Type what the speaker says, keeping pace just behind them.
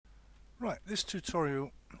Right, this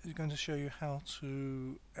tutorial is going to show you how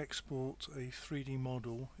to export a 3D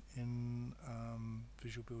model in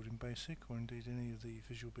Visual Building Basic, or indeed any of the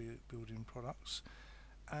Visual Building products,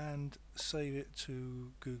 and save it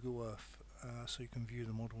to Google Earth so you can view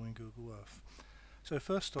the model in Google Earth. So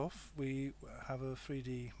first off, we have a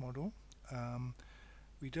 3D model.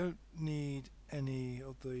 We don't need any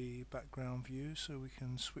of the background view, so we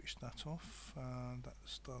can switch that off.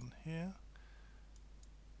 That's done here.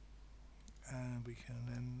 And we can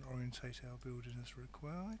then orientate our building as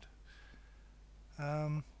required.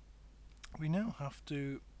 We now have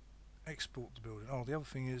to export the building. The other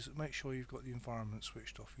thing is make sure you've got the environment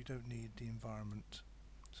switched off. You don't need the environment,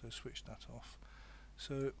 so switch that off.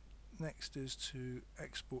 So next is to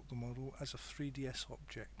export the model as a 3DS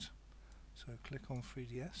object. So click on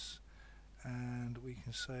 3DS and we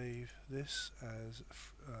can save this as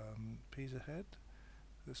pizza head.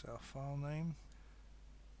 That's our file name.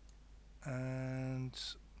 And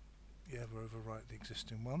yeah, we'll overwrite the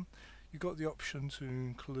existing one. You've got the option to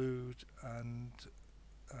include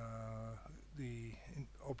the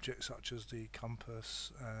objects such as the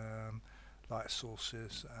compass, light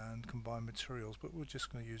sources and combined materials, but we're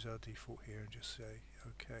just going to use our default here and just say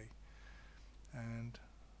OK, and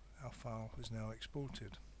our file is now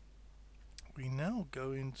exported. We now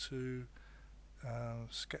go into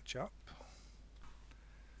Sketchup,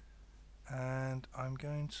 and I'm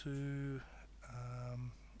going to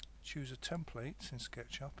choose a template in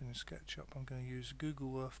SketchUp. In SketchUp I'm going to use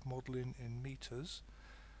Google Earth modeling in meters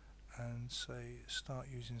and say start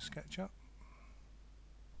using SketchUp,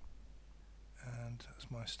 and that's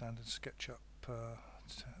my standard SketchUp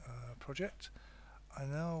project. I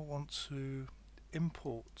now want to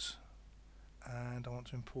import, and I want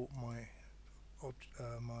to import my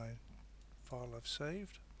file I've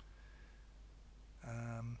saved.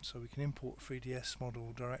 So we can import 3DS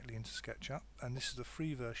model directly into SketchUp, and this is the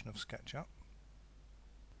free version of SketchUp.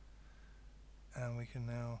 And we can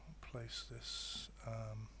now place this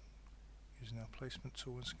using our placement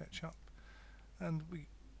tool in SketchUp. And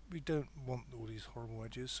we don't want all these horrible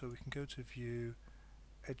edges, so we can go to View,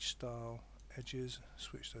 Edge Style, Edges,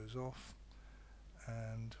 switch those off,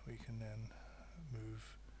 and we can then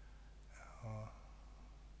move our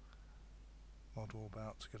model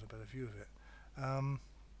about to get a better view of it.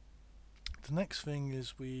 The next thing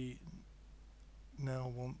is we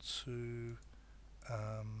now want to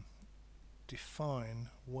define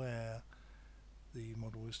where the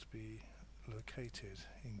model is to be located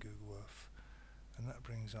in Google Earth, and that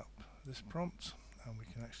brings up this prompt, and we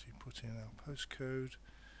can actually put in our postcode,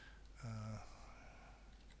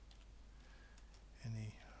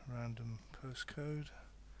 any random postcode,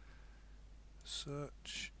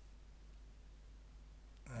 search,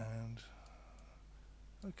 and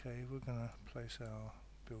okay, we're going to place our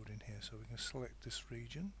building here, so we can select this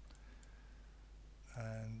region,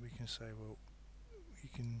 and we can say, well, you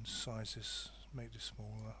can size this, make this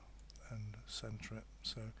smaller and center it,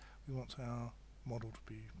 so we want our model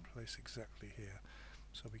to be placed exactly here.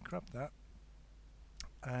 So we grab that,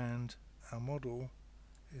 and our model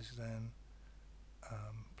is then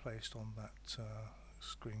placed on that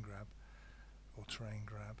screen grab or terrain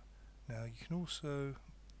grab. Now you can also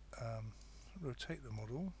rotate the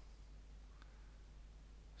model.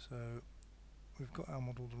 So we've got our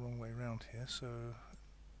model the wrong way around here, so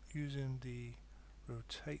using the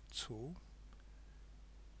rotate tool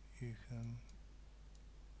you can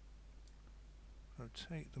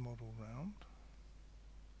rotate the model round.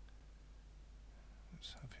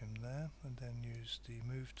 Let's have him there, and then use the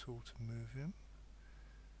move tool to move him.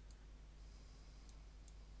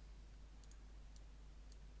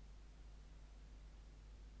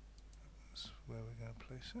 That's where we're going to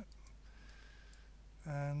place it,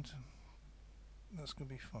 and that's going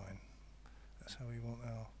to be fine. That's how we want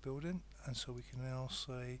our building, and so we can now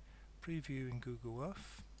say preview in Google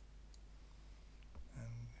Earth,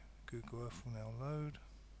 and Google Earth will now load,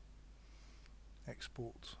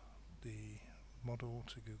 export the model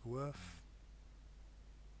to Google Earth,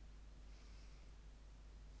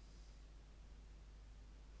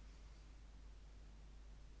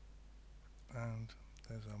 and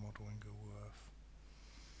there's our model in Google Earth.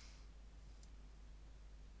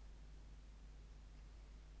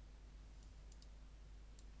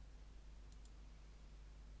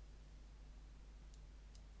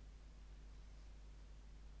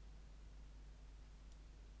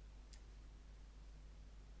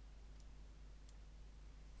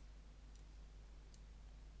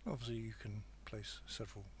 Obviously you can place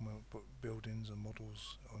several buildings and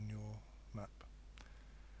models on your map.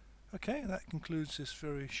 Okay, that concludes this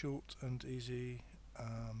very short and easy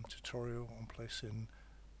tutorial on placing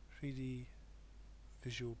 3D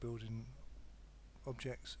visual building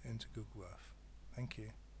objects into Google Earth. Thank you.